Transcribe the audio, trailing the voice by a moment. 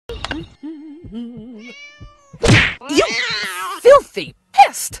You filthy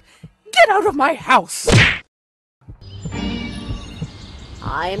pest! Get out of my house!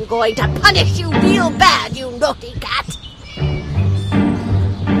 I'm going to punish you real bad, you naughty cat!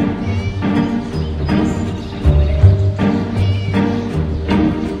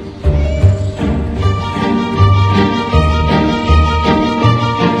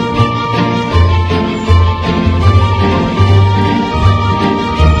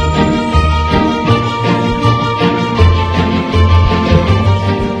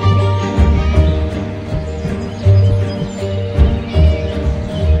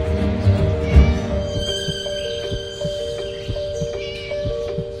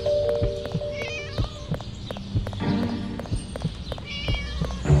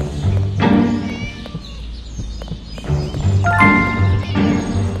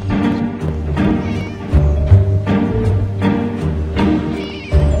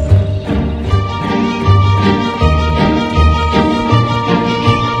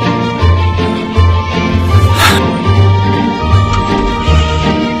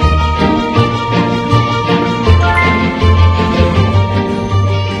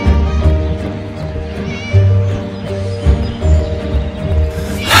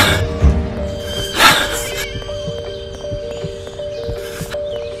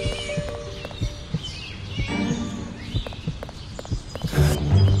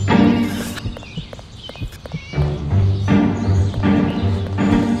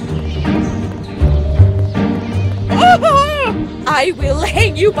 I will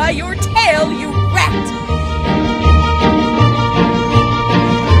hang you by your tail, you rat!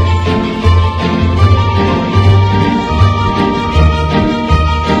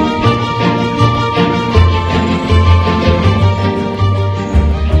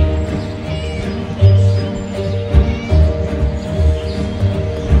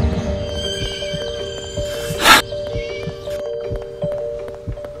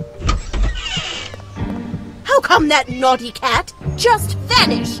 How come that naughty cat just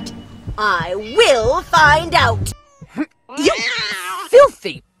vanished? I will find out! You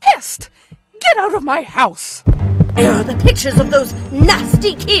filthy pest! Get out of my house! There are the pictures of those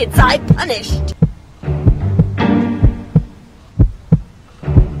nasty kids I punished!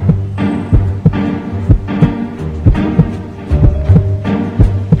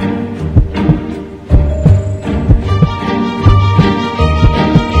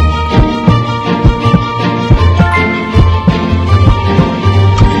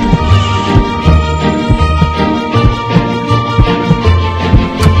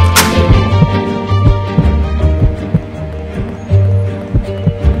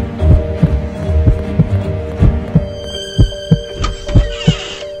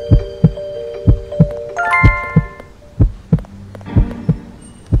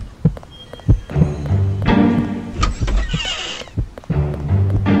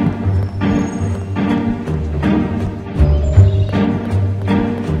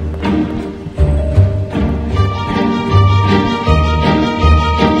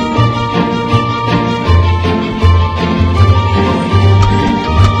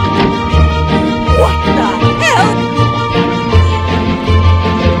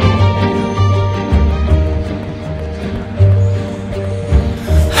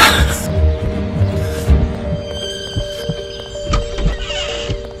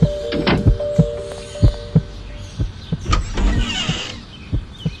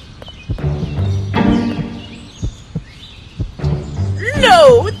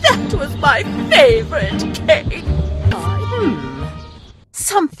 That was my favorite cake!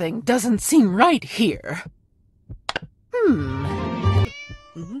 Something doesn't seem right here.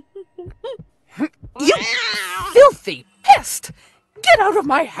 You filthy pest! Get out of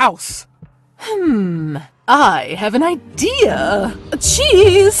my house! I have an idea!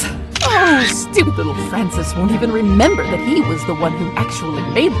 Cheese! Oh, stupid little Francis won't even remember that he was the one who actually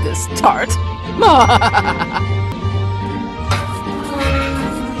made this tart.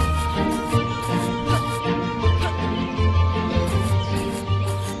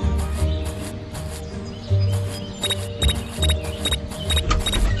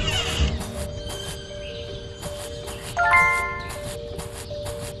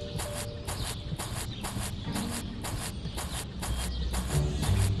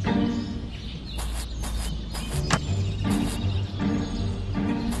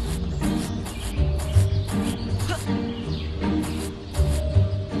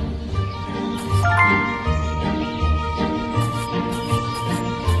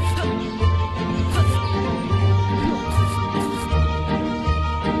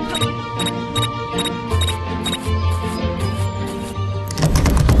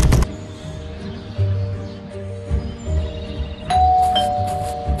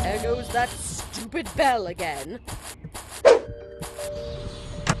 that stupid bell again.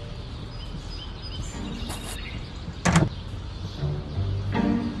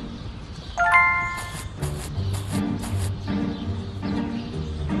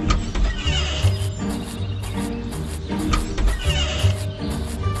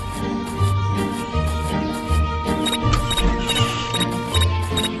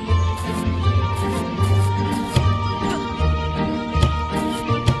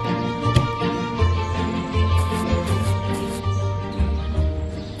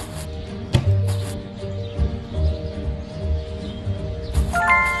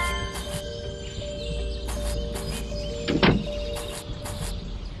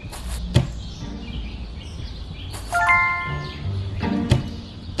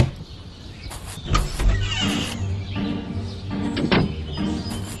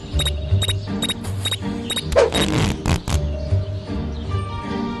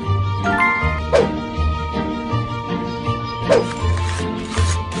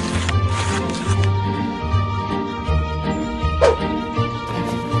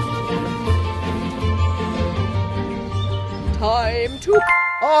 Time to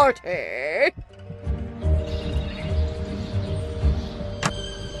party!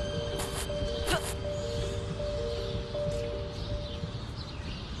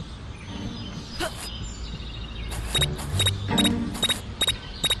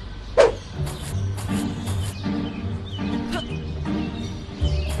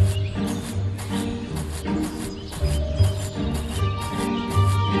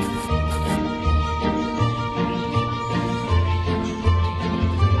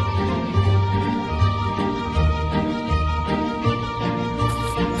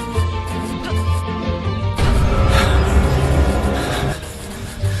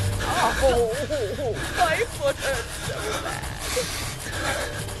 Oh, my foot hurts so bad.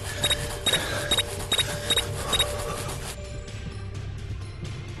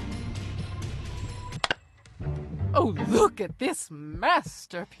 Oh, look at this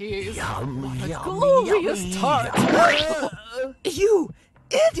masterpiece! Yum, What a yum, glorious yummy, tart! You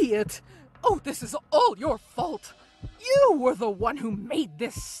idiot! Oh, this is all your fault! You were the one who made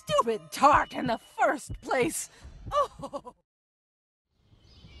this stupid tart in the first place! Oh!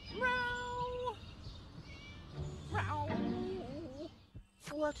 Meow! Meow!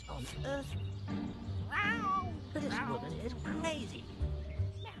 What on earth? Meow! This woman is crazy.